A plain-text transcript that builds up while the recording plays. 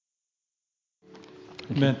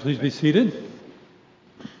Amen. Please be seated.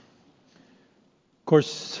 Of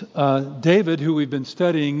course, David, who we've been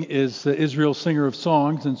studying, is Israel's singer of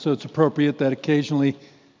songs, and so it's appropriate that occasionally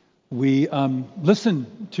we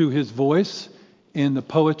listen to his voice in the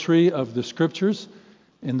poetry of the Scriptures,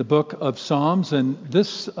 in the book of Psalms. And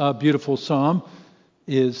this beautiful psalm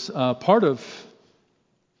is part of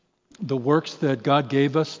the works that God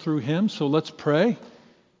gave us through him. So let's pray,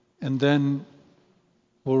 and then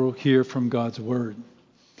we'll hear from God's Word.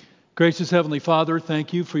 Gracious Heavenly Father,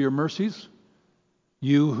 thank you for your mercies.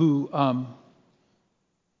 You who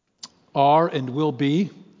are and will be,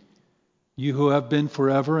 you who have been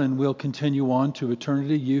forever and will continue on to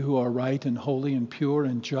eternity, you who are right and holy and pure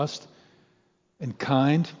and just and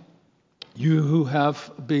kind, you who have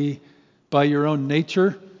by your own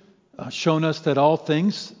nature shown us that all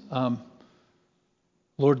things,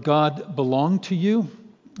 Lord God, belong to you,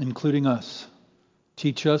 including us.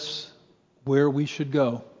 Teach us where we should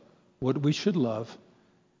go, what we should love,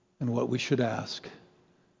 and what we should ask.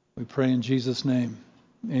 We pray in Jesus' name.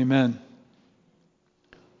 Amen.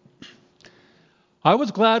 I was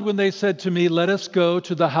glad when they said to me, "Let us go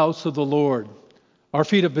to the house of the Lord. Our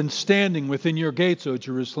feet have been standing within your gates, O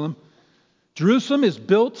Jerusalem." Jerusalem is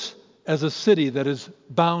built as a city that is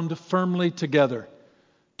bound firmly together,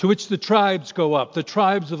 to which the tribes go up, the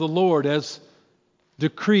tribes of the Lord as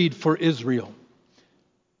decreed for Israel,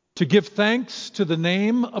 to give thanks to the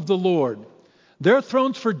name of the Lord. Their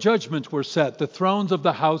thrones for judgment were set, the thrones of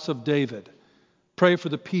the house of David. Pray for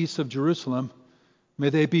the peace of Jerusalem. May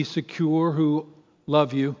they be secure who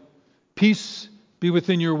love you. Peace be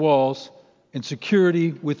within your walls and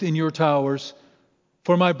security within your towers.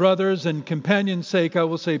 For my brothers and companions' sake, I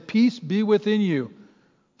will say, peace be within you.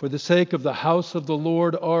 For the sake of the house of the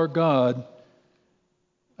Lord our God,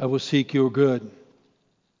 I will seek your good.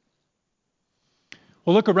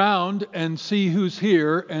 Well, look around and see who's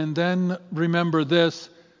here, and then remember this.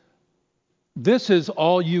 This is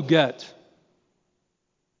all you get.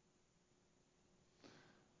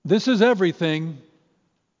 This is everything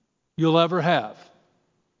you'll ever have.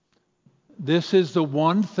 This is the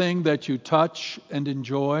one thing that you touch and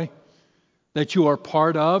enjoy, that you are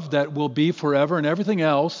part of, that will be forever, and everything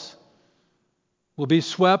else will be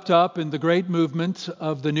swept up in the great movement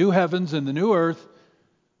of the new heavens and the new earth,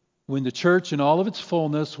 when the church in all of its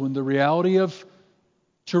fullness, when the reality of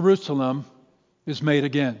Jerusalem is made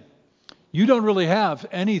again. You don't really have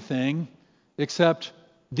anything except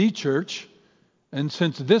the church. And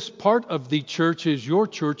since this part of the church is your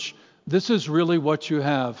church, this is really what you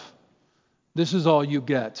have. This is all you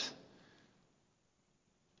get.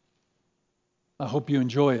 I hope you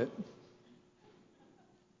enjoy it.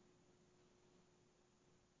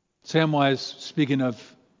 Samwise, speaking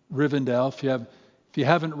of Rivendell, if you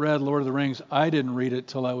haven't read Lord of the Rings, I didn't read it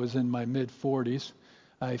till I was in my mid-40s.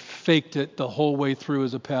 I faked it the whole way through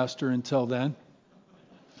as a pastor until then.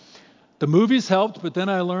 The movies helped, but then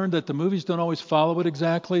I learned that the movies don't always follow it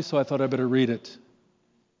exactly, so I thought I better read it.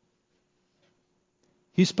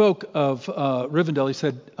 He spoke of Rivendell. He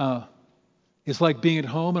said, it's like being at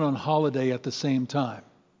home and on holiday at the same time.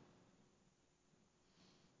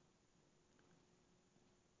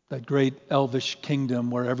 That great elvish kingdom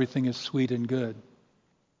where everything is sweet and good.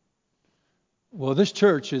 Well, this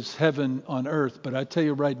church is heaven on earth, but I tell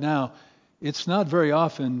you right now, it's not very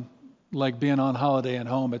often like being on holiday and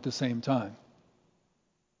home at the same time.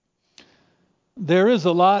 There is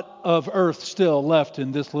a lot of earth still left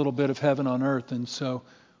in this little bit of heaven on earth, and so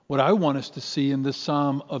what I want us to see in this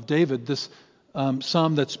Psalm of David, this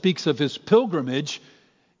Psalm that speaks of his pilgrimage,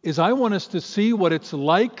 is I want us to see what it's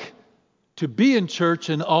like to be in church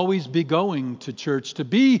and always be going to church, to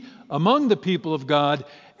be among the people of God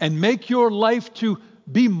and make your life to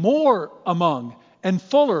be more among and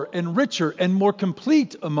fuller and richer and more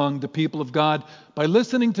complete among the people of God by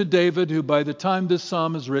listening to David, who by the time this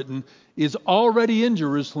psalm is written is already in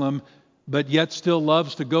Jerusalem, but yet still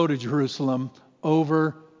loves to go to Jerusalem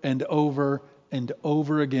over and over and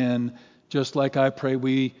over again, just like I pray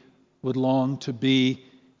we would long to be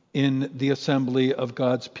in the assembly of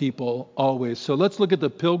God's people always. So let's look at the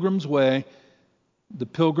pilgrim's way, the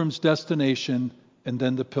pilgrim's destination, and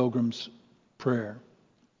then the pilgrim's prayer.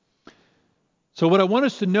 So what I want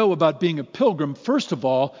us to know about being a pilgrim, first of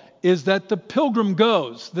all, is that the pilgrim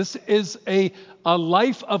goes. This is a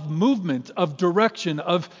life of movement, of direction,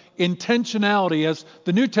 of intentionality. As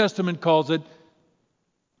the New Testament calls it,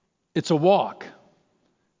 it's a walk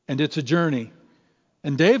and it's a journey.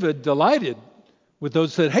 And David delighted with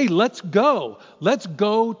those who said, hey, let's go. Let's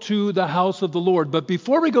go to the house of the Lord. But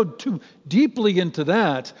before we go too deeply into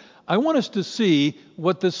that, I want us to see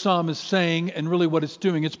what this psalm is saying and really what it's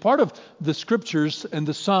doing. It's part of the scriptures and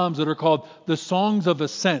the psalms that are called the songs of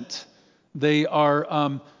ascent. They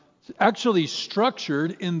are actually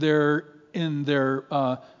structured in their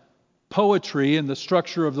poetry and the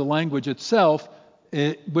structure of the language itself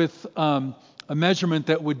with a measurement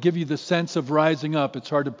that would give you the sense of rising up. It's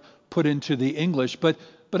hard to put into the English, but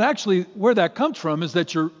actually where that comes from is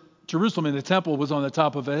that Jerusalem and the temple was on the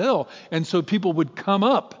top of a hill, and so people would come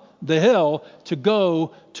up the hill to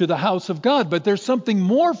go to the house of God. But there's something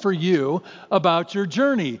more for you about your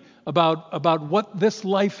journey, about what this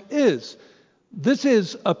life is. This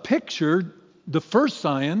is a picture, the first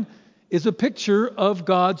Zion is a picture of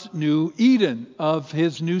God's new Eden, of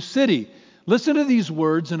his new city. Listen to these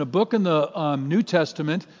words in a book in the New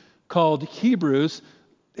Testament called Hebrews,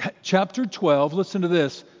 chapter 12. Listen to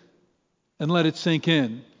this and let it sink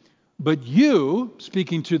in. But you,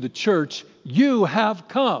 speaking to the church, you have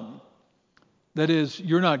come. That is,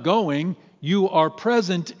 you're not going, you are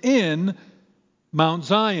present in Mount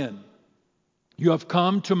Zion. You have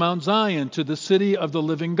come to Mount Zion, to the city of the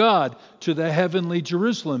living God, to the heavenly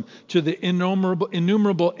Jerusalem, to the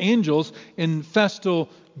innumerable angels in festal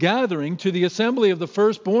gathering, to the assembly of the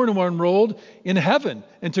firstborn who are enrolled in heaven,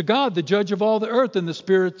 and to God, the judge of all the earth, and the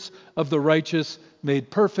spirits of the righteous made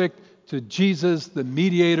perfect, to Jesus, the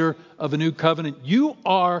mediator of a new covenant. You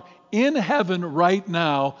are in heaven right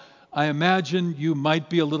now. I imagine you might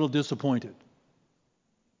be a little disappointed.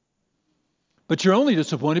 But you're only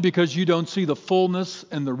disappointed because you don't see the fullness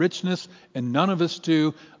and the richness, and none of us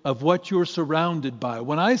do, of what you're surrounded by.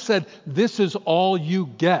 When I said this is all you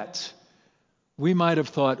get, we might have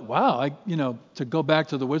thought, wow, to go back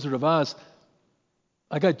to the Wizard of Oz,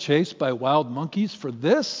 I got chased by wild monkeys for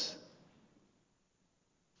this?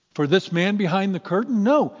 For this man behind the curtain?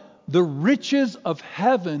 No, the riches of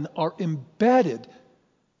heaven are embedded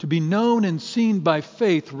to be known and seen by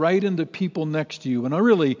faith right into people next to you, and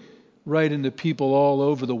really right into people all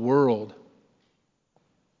over the world.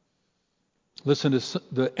 Listen to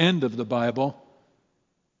the end of the Bible.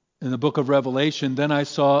 In the book of Revelation, then I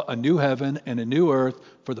saw a new heaven and a new earth,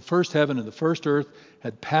 for the first heaven and the first earth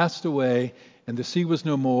had passed away, and the sea was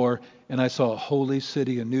no more, and I saw a holy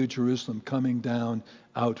city, a new Jerusalem, coming down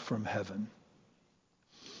out from heaven.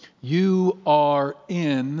 You are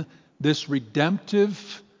in this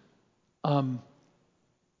redemptive time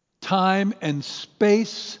and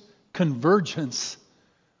space convergence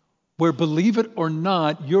where, believe it or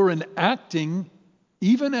not, you're enacting,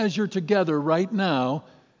 even as you're together right now,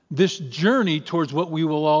 this journey towards what we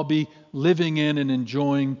will all be living in and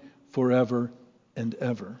enjoying forever and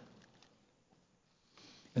ever.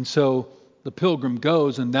 And so the pilgrim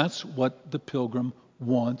goes, and that's what the pilgrim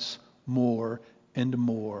wants more and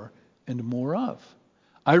more and more of.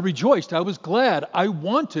 I rejoiced, I was glad, I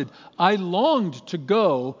longed to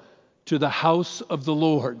go to the house of the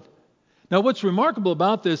Lord. Now, what's remarkable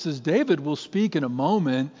about this is David will speak in a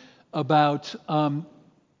moment about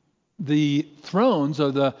the thrones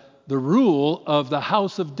of the rule of the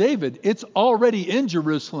house of David. It's already in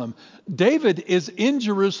Jerusalem. David is in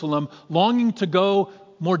Jerusalem, longing to go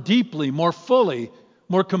more deeply, more fully,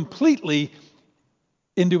 more completely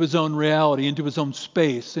into his own reality, into his own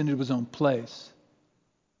space, into his own place.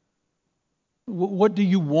 What do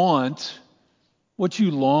you want? What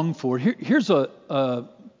you long for? Here's a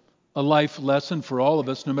life lesson for all of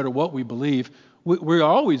us, no matter what we believe. We're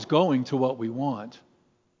always going to what we want.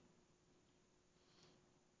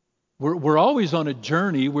 We're always on a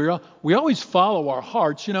journey. We always follow our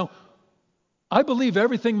hearts. I believe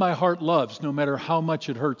everything my heart loves, no matter how much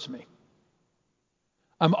it hurts me.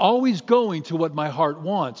 I'm always going to what my heart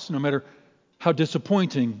wants, no matter how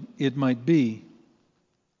disappointing it might be.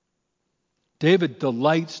 David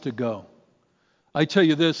delights to go. I tell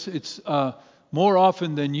you this, it's more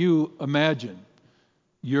often than you imagine.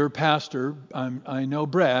 Your pastor, I know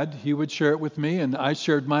Brad, he would share it with me, and I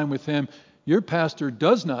shared mine with him. Your pastor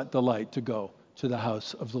does not delight to go to the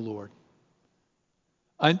house of the Lord.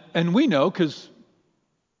 And we know, because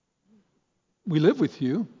we live with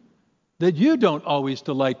you, that you don't always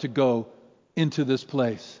delight to go into this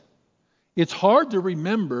place. It's hard to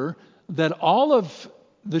remember that all of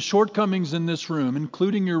the shortcomings in this room,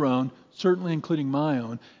 including your own, certainly including my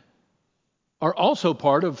own, are also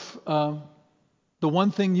part of the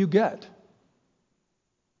one thing you get,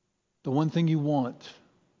 the one thing you want.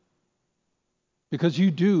 Because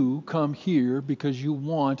you do come here because you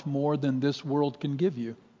want more than this world can give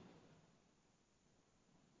you.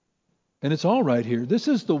 And it's all right here. This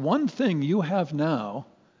is the one thing you have now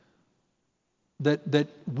that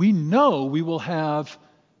we know we will have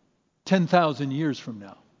 10,000 years from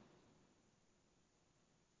now.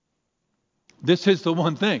 this is the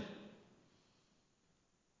one thing.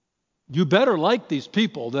 You better like these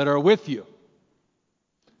people that are with you.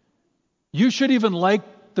 You should even like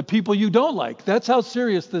the people you don't like. That's how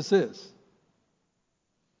serious this is.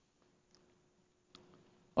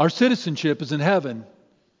 Our citizenship is in heaven,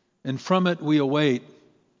 and from it we await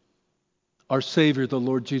our Savior, the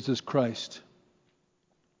Lord Jesus Christ.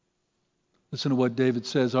 Listen to what David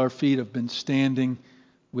says. Our feet have been standing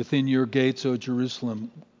within your gates, O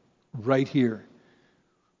Jerusalem, right here.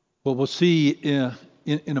 What we'll see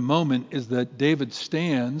in a moment is that David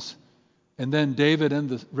stands, and then David and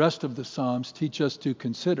the rest of the Psalms teach us to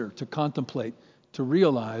consider, to contemplate, to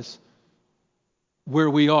realize where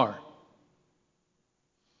we are.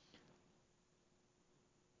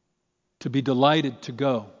 To be delighted to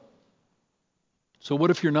go. So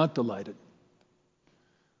what if you're not delighted?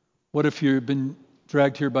 What if you've been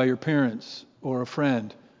dragged here by your parents or a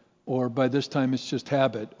friend, or by this time it's just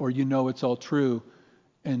habit, or you know it's all true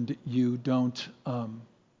and you don't,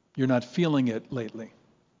 you're not feeling it lately?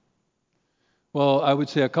 Well, I would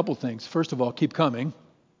say a couple things. First of all, keep coming,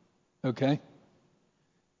 okay?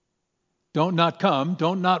 Don't not come,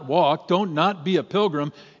 don't not walk, don't not be a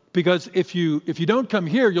pilgrim, because if you don't come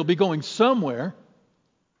here, you'll be going somewhere.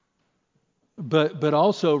 But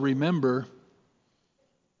also remember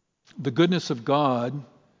the goodness of God.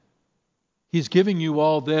 He's giving you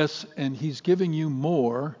all this, and He's giving you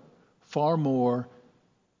more, far more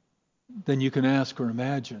than you can ask or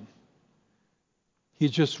imagine.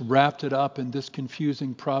 He's just wrapped it up in this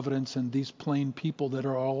confusing providence and these plain people that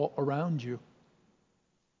are all around you.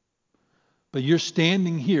 But you're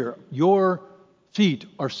standing here. Your feet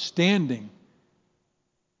are standing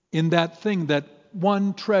in that thing, that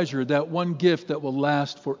one treasure, that one gift that will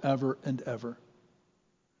last forever and ever.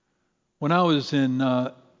 When I was in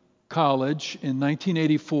college in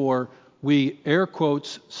 1984, we, air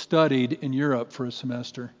quotes, studied in Europe for a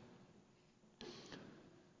semester.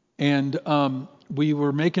 And we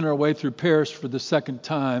were making our way through Paris for the second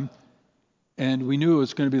time, and we knew it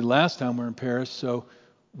was going to be the last time we were in Paris, so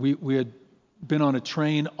we had been on a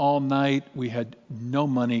train all night. We had no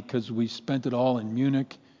money because we spent it all in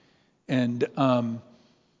Munich, and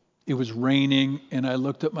it was raining, and I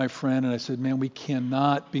looked at my friend and I said, man, we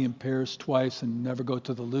cannot be in Paris twice and never go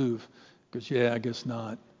to the Louvre. He goes, yeah, I guess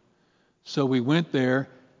not. So we went there.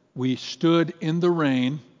 We stood in the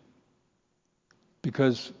rain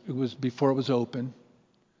because it was before it was open.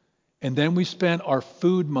 And then we spent our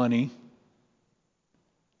food money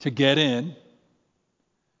to get in.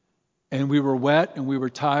 And we were wet and we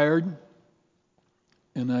were tired.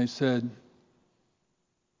 And I said,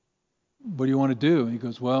 what do you want to do? He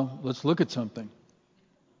goes, well, let's look at something.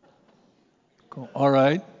 Cool. All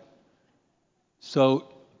right. So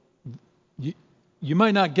you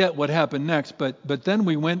might not get what happened next, but then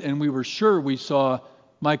we went and we were sure we saw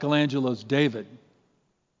Michelangelo's David,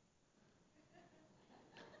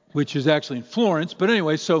 which is actually in Florence. But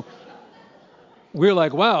anyway, so we were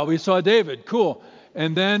like, wow, we saw David. Cool.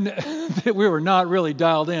 And then we were not really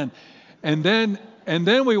dialed in. And then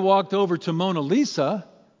we walked over to Mona Lisa,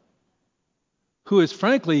 who is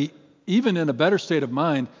frankly, even in a better state of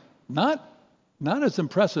mind, not as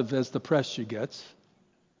impressive as the press she gets.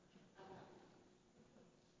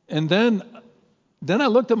 And then I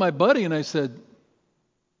looked at my buddy and I said,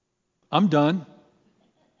 I'm done.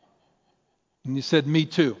 And he said, me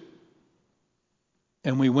too.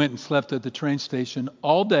 And we went and slept at the train station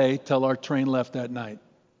all day till our train left that night.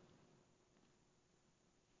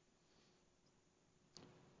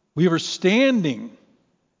 We were standing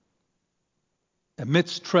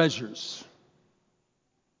amidst treasures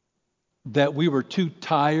that we were too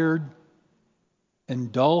tired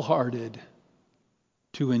and dull-hearted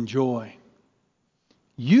to enjoy.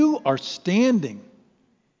 You are standing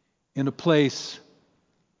in a place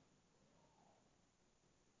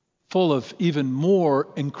full of even more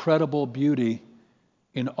incredible beauty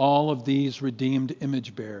in all of these redeemed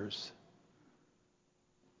image bearers.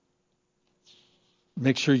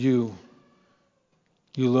 Make sure you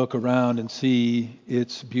look around and see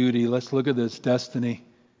its beauty. Let's look at this destiny.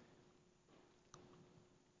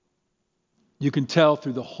 You can tell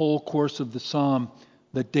through the whole course of the psalm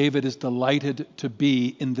that David is delighted to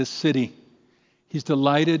be in this city. He's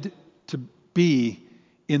delighted to be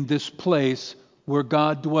in this place where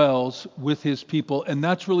God dwells with his people. And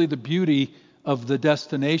that's really the beauty of the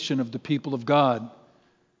destination of the people of God.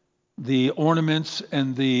 The ornaments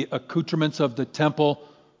and the accoutrements of the temple,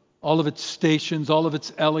 all of its stations, all of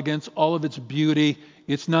its elegance, all of its beauty.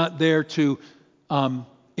 It's not there to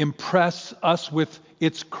impress us with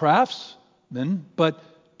its craftsmen, but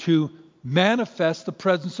to manifest the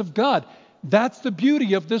presence of God. That's the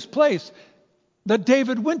beauty of this place. that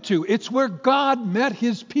David went to. It's where God met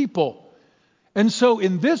his people. And so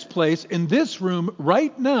in this place, in this room,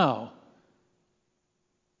 right now,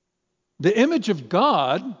 the image of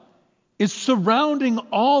God is surrounding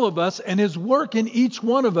all of us, and his work in each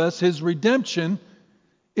one of us, his redemption,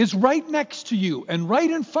 is right next to you and right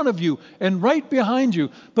in front of you and right behind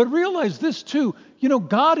you. But realize this too,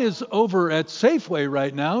 God is over at Safeway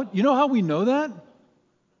right now. You know how we know that?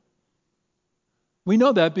 We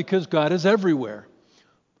know that because God is everywhere.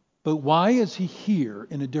 But why is he here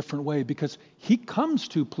in a different way? Because he comes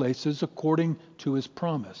to places according to his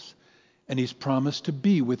promise. And he's promised to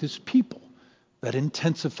be with his people. That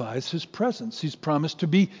intensifies his presence. He's promised to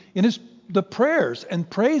be in the prayers and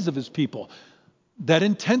praise of his people. That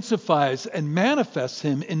intensifies and manifests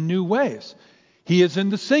him in new ways. He is in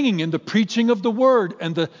the singing, in the preaching of the word,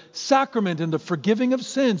 and the sacrament, and the forgiving of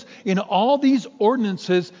sins. In all these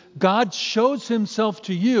ordinances, God shows himself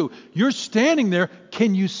to you. You're standing there.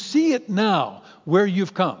 Can you see it now where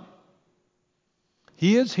you've come?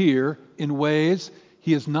 He is here in ways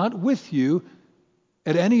he is not with you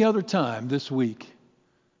at any other time this week.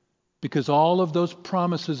 Because all of those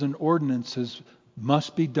promises and ordinances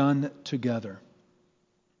must be done together.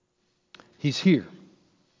 He's here.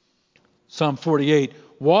 Psalm 48,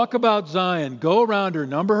 walk about Zion, go around her,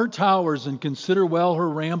 number her towers, and consider well her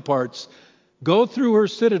ramparts. Go through her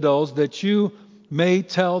citadels, that you may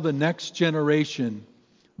tell the next generation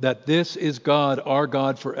that this is God, our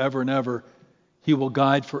God, forever and ever. He will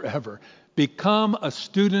guide forever. Become a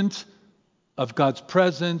student of God's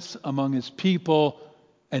presence among his people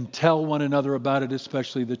and tell one another about it,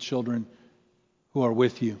 especially the children who are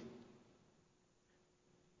with you.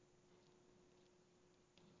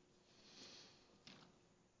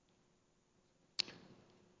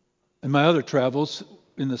 In my other travels,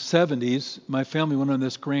 in the 70s, my family went on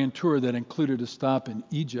this grand tour that included a stop in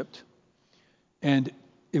Egypt. And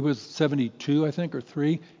it was 72, I think, or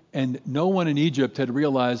 3. And no one in Egypt had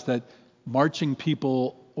realized that marching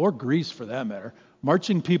people, or Greece for that matter,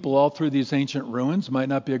 marching people all through these ancient ruins might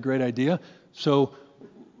not be a great idea. So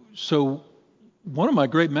one of my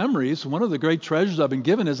great memories, one of the great treasures I've been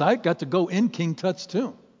given is I got to go in King Tut's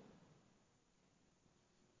tomb.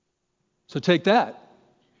 So take that.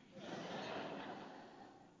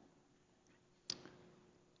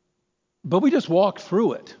 But we just walked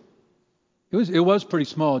through it. It was pretty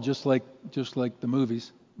small, just like the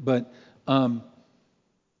movies. But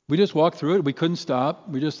we just walked through it. We couldn't stop.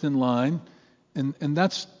 We're just in line, and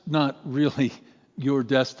that's not really your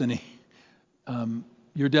destiny.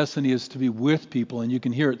 Your destiny is to be with people, and you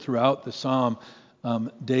can hear it throughout the psalm.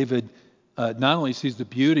 David not only sees the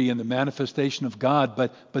beauty and the manifestation of God,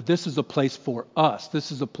 but this is a place for us.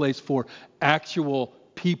 This is a place for actual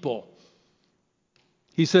people.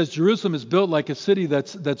 He says Jerusalem is built like a city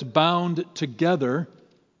that's bound together,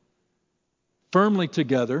 firmly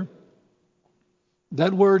together.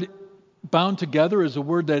 That word bound together is a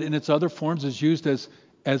word that in its other forms is used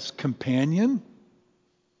as companion.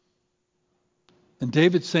 And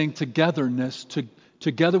David's saying togetherness,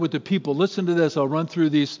 together with the people. Listen to this. I'll run through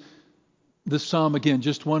this psalm again.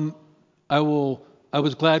 Just one. I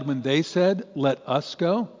was glad when they said, let us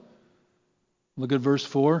go. Look at verse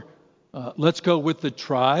 4. Let's go with the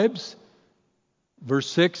tribes.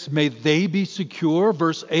 Verse 6, may they be secure.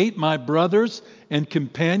 Verse 8, my brothers and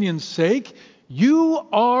companions' sake. You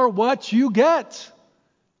are what you get.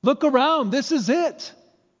 Look around. This is it.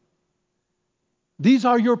 These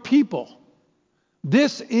are your people.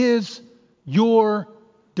 This is your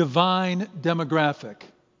divine demographic.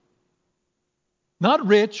 Not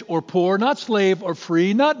rich or poor, not slave or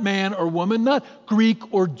free, not man or woman, not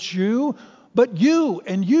Greek or Jew, but you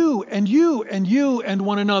and you and you and you and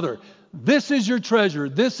one another. This is your treasure.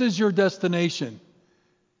 This is your destination.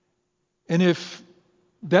 And if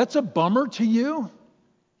that's a bummer to you,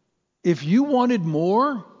 if you wanted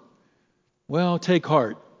more, well, take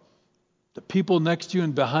heart. The people next to you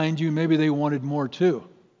and behind you, maybe they wanted more too.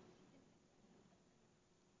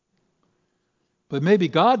 But maybe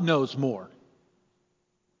God knows more.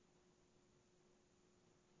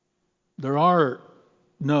 There are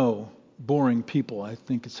no boring people, I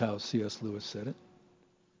think is how C.S. Lewis said it.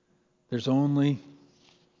 There's only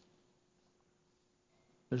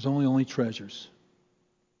treasures.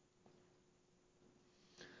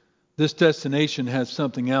 This destination has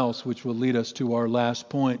something else which will lead us to our last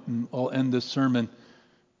point, and I'll end this sermon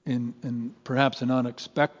in perhaps an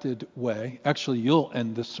unexpected way. Actually, you'll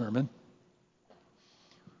end this sermon.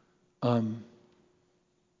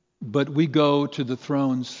 But we go to the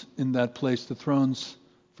thrones in that place, the thrones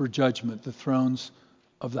for judgment, the thrones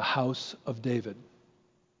of the house of David.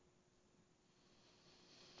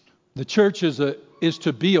 The church is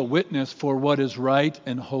to be a witness for what is right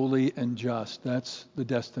and holy and just. That's the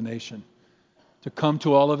destination. To come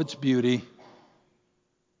to all of its beauty,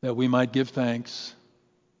 that we might give thanks.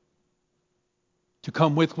 To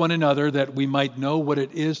come with one another, that we might know what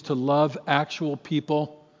it is to love actual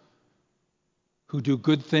people who do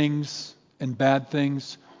good things and bad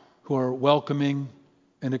things, who are welcoming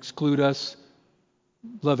and exclude us,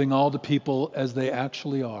 loving all the people as they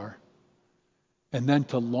actually are. And then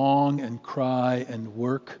to long and cry and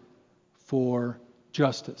work for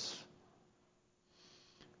justice.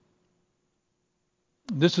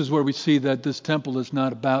 This is where we see that this temple is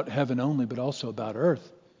not about heaven only, but also about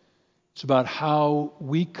earth. It's about how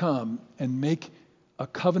we come and make a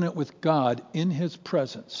covenant with God in His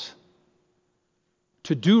presence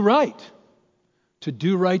to do right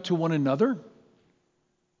to one another,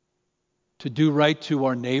 to do right to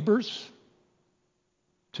our neighbors,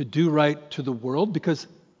 to do right to the world. Because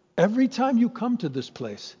every time you come to this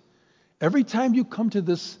place, every time you come to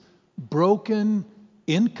this broken,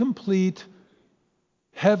 incomplete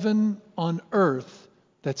heaven on earth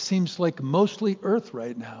that seems like mostly earth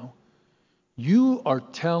right now, you are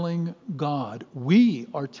telling God, we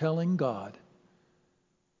are telling God,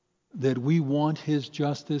 that we want His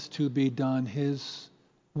justice to be done, His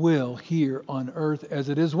will here on earth as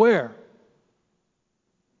it is where?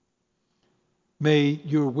 May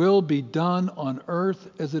your will be done on earth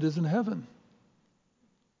as it is in heaven.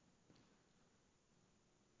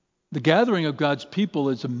 The gathering of God's people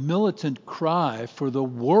is a militant cry for the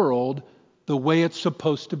world the way it's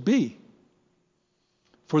supposed to be,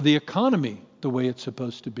 for the economy the way it's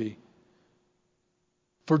supposed to be,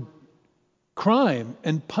 for crime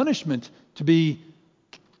and punishment to be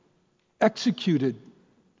executed,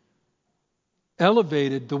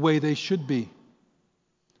 elevated the way they should be,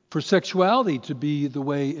 for sexuality to be the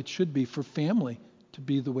way it should be, for family to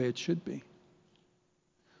be the way it should be.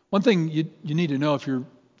 One thing you need to know if you're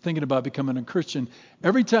thinking about becoming a Christian,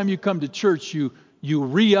 every time you come to church, you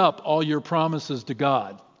re-up all your promises to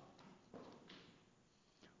God.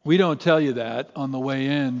 We don't tell you that on the way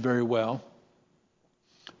in very well.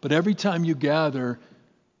 But every time you gather,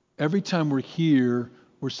 every time we're here,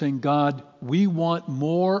 we're saying, God, we want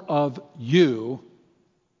more of you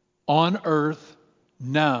on earth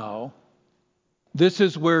now. This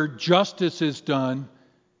is where justice is done,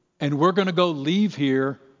 and we're going to go leave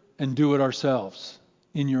here and do it ourselves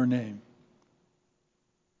in your name.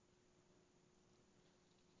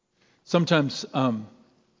 Sometimes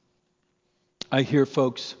I hear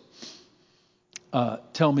folks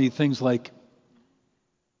tell me things like,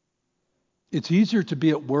 it's easier to be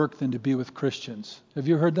at work than to be with Christians. Have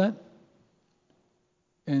you heard that?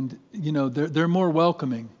 And, they're more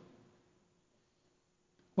welcoming.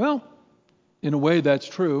 Well, in a way that's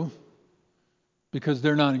true, because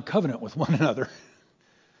they're not in covenant with one another.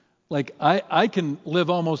 Like, I can live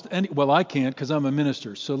almost I can't because I'm a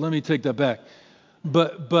minister, so let me take that back.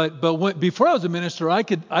 But before I was a minister, I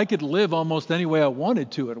could live almost any way I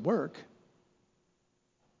wanted to at work.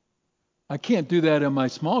 I can't do that in my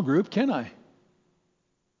small group, can I?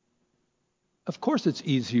 Of course it's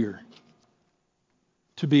easier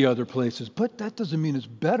to be other places, but that doesn't mean it's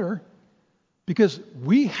better, because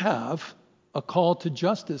we have a call to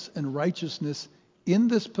justice and righteousness in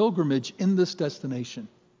this pilgrimage, in this destination.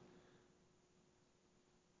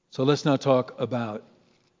 So let's now talk about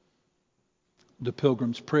the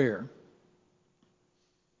Pilgrim's Prayer.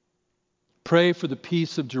 Pray for the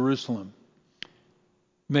peace of Jerusalem.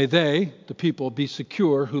 May they, the people, be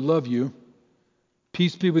secure who love you.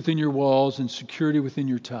 Peace be within your walls and security within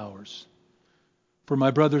your towers. For my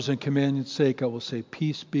brothers and companions' sake, I will say,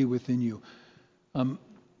 peace be within you. I'm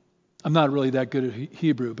not really that good at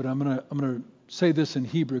Hebrew, but I'm gonna say this in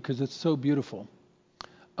Hebrew because it's so beautiful.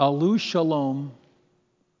 Alu Shalom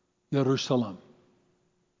Jerusalem.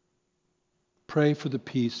 Pray for the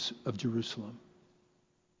peace of Jerusalem.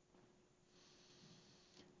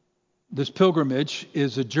 This pilgrimage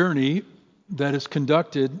is a journey that is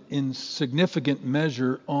conducted in significant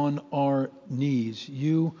measure on our knees.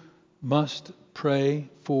 You must pray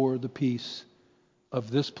for the peace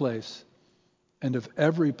of this place and of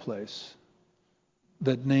every place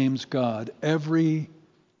that names God, every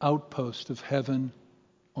outpost of heaven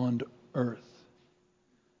on earth,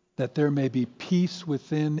 that there may be peace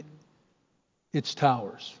within its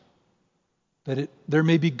towers, that there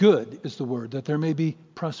may be good, is the word, that there may be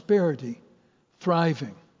prosperity,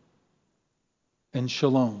 thriving, and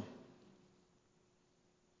shalom.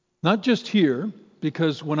 Not just here,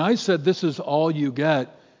 because when I said this is all you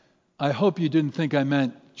get, I hope you didn't think I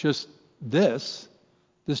meant just this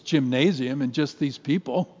gymnasium and just these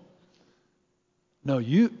people. No,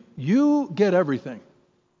 you get everything.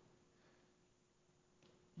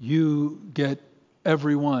 You get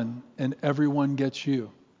everyone, and everyone gets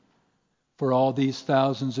you for all these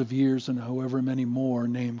thousands of years and however many more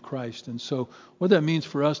named Christ. And so what that means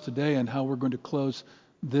for us today and how we're going to close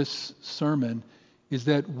this sermon is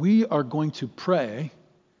that we are going to pray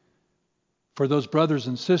for those brothers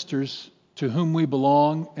and sisters to whom we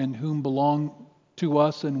belong and whom belong to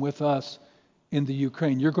us and with us in the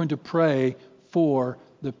Ukraine. You're going to pray for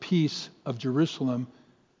the peace of Jerusalem,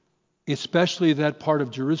 especially that part of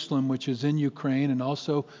Jerusalem which is in Ukraine, and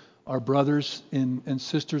also our brothers and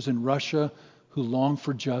sisters in Russia who long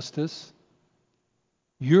for justice.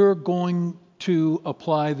 You're going to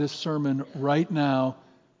apply this sermon right now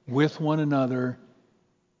with one another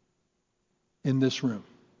in this room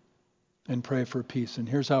and pray for peace. And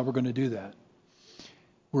here's how we're going to do that.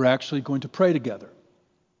 We're actually going to pray together.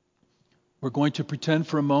 We're going to pretend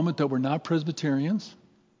for a moment that we're not Presbyterians.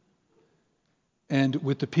 And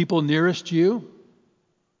with the people nearest you,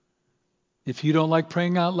 if you don't like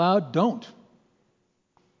praying out loud, don't.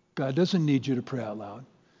 God doesn't need you to pray out loud.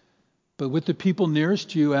 But with the people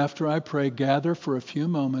nearest you, after I pray, gather for a few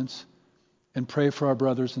moments and pray for our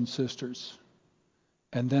brothers and sisters.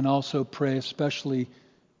 And then also pray, especially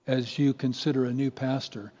as you consider a new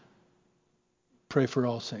pastor, pray for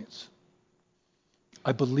all saints.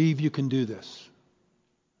 I believe you can do this.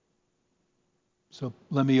 So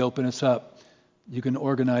let me open us up. You can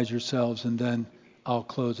organize yourselves, and then I'll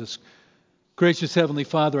close us. Gracious Heavenly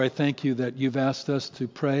Father, I thank you that you've asked us to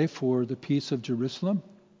pray for the peace of Jerusalem.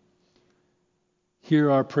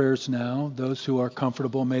 Hear our prayers now. Those who are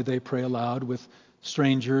comfortable, may they pray aloud with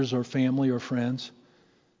strangers or family or friends.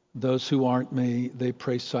 Those who aren't, may they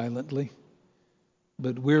pray silently.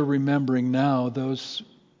 But we're remembering now those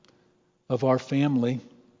of our family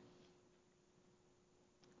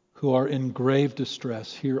who are in grave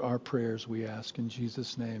distress. Hear our prayers, we ask in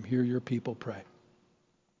Jesus' name. Hear your people pray.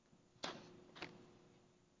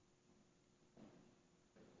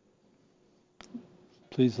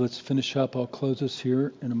 Please, let's finish up. I'll close us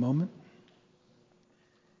here in a moment.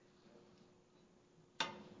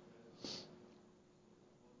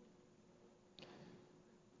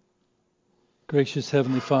 Gracious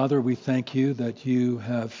Heavenly Father, we thank you that you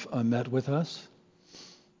have met with us,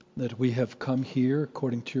 that we have come here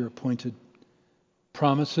according to your appointed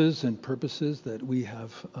promises and purposes, that we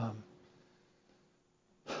have,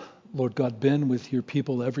 Lord God, been with your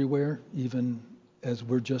people everywhere, even as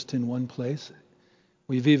we're just in one place.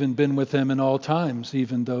 We've even been with them in all times,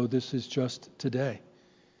 even though this is just today.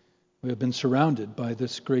 We have been surrounded by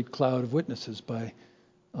this great cloud of witnesses, by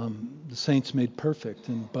the saints made perfect,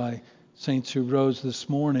 and by saints who rose this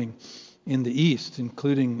morning in the East,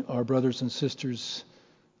 including our brothers and sisters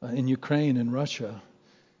in Ukraine and Russia.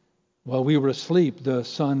 While we were asleep, the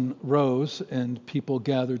sun rose and people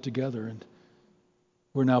gathered together, and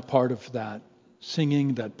we're now part of that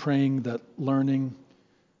singing, that praying, that learning,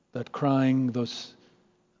 that crying, those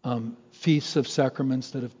feasts of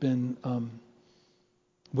sacraments that have been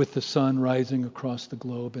with the sun rising across the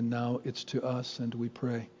globe, and now it's to us, and we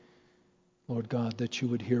pray, Lord God, that you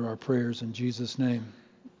would hear our prayers in Jesus' name.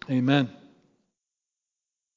 Amen.